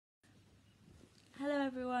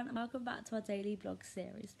everyone, and welcome back to our daily blog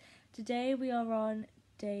series. Today we are on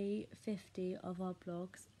day 50 of our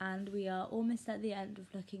blogs, and we are almost at the end of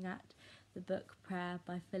looking at the book Prayer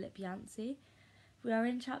by Philip Yancey. We are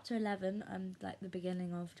in chapter 11, the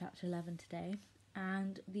beginning of chapter 11 today,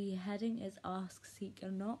 and the heading is Ask, Seek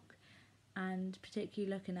and Knock, and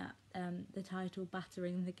particularly looking at the title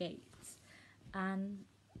Battering the Gates. And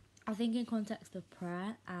I think in context of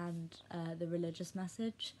prayer and the religious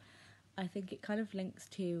message, I think it kind of links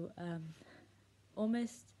to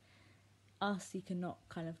almost ask, seek and knock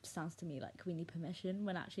kind of sounds to me like we need permission,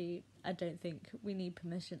 when actually I don't think we need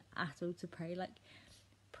permission at all to pray. Like,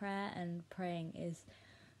 prayer and praying is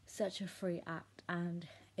such a free act, and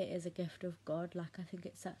it is a gift of God. Like, I think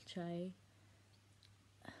it's such a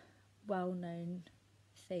well-known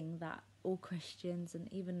thing that all Christians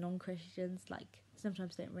and even non-Christians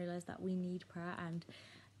sometimes don't realise that we need prayer. And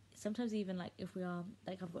sometimes even if we are,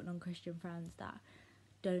 I've got non-Christian friends that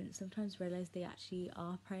don't sometimes realise they actually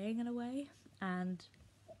are praying in a way. And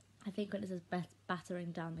I think when it says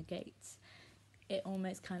battering down the gates, it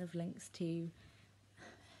almost kind of links to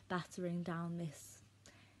battering down this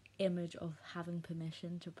image of having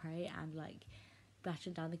permission to pray, and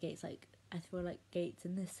battering down the gates. I feel like gates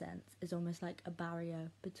in this sense is almost like a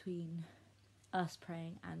barrier between us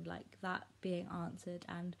praying and that being answered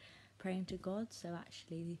and praying to God. So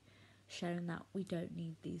actually showing that we don't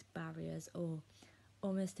need these barriers, or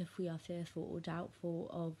almost if we are fearful or doubtful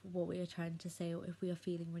of what we are trying to say, or if we are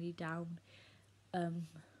feeling really down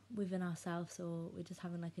within ourselves, or we're just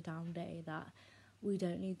having a down day, that we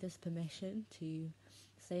don't need this permission to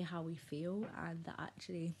say how we feel. And that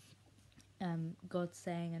actually God's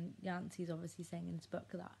saying, and Yancey's obviously saying in his book,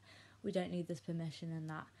 that we don't need this permission, and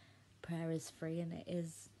that prayer is free, and it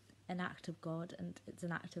is an act of God, and it's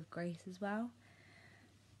an act of grace as well.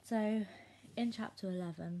 So in chapter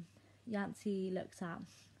 11, Yancey looks at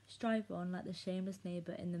strive on like the shameless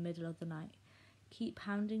neighbour in the middle of the night, keep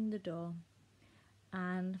pounding the door.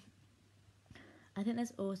 And I think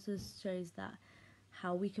this also shows that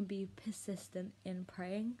how we can be persistent in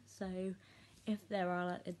praying. So if there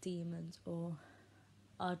are the demons or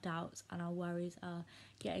our doubts and our worries are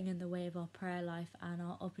getting in the way of our prayer life and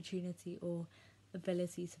our opportunity or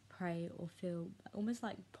ability to pray or feel almost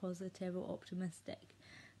positive or optimistic,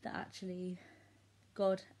 that actually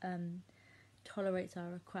God tolerates our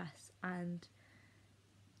requests and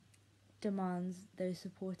demands those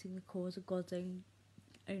supporting the cause of God's own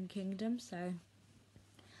kingdom. So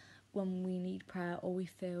when we need prayer, or we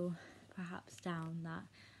feel perhaps down, that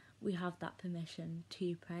we have that permission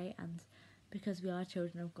to pray. And because we are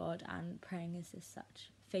children of God, and praying is this such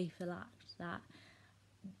faithful act, that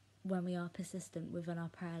when we are persistent within our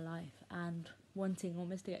prayer life and wanting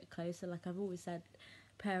almost to get closer, like I've always said,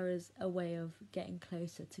 prayer is a way of getting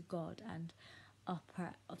closer to God, and our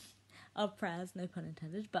prayers, no pun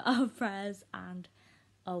intended, but our prayers and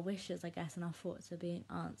our wishes, I guess, and our thoughts are being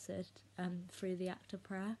answered through the act of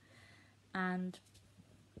prayer. And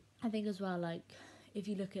I think as well, if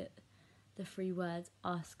you look at the three words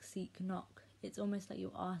ask, seek, knock, it's almost like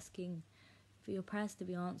you're asking for your prayers to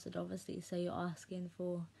be answered, obviously. So you're asking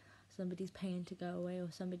for somebody's pain to go away, or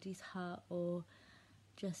somebody's hurt, or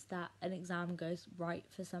just that an exam goes right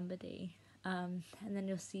for somebody, and then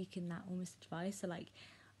you're seeking that almost advice. So I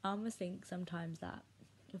almost think sometimes that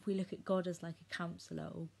if we look at God as a counsellor,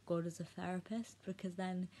 or God as a therapist, because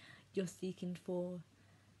then you're seeking for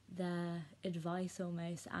their advice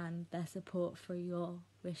almost, and their support for your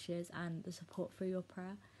wishes and the support for your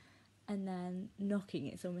prayer. And then knocking,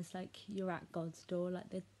 it's almost like you're at God's door,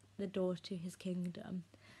 the door to his kingdom,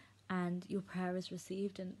 and your prayer is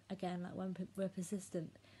received. And again, when we're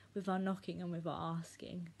persistent with our knocking and with our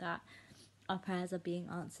asking, that our prayers are being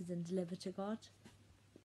answered and delivered to God.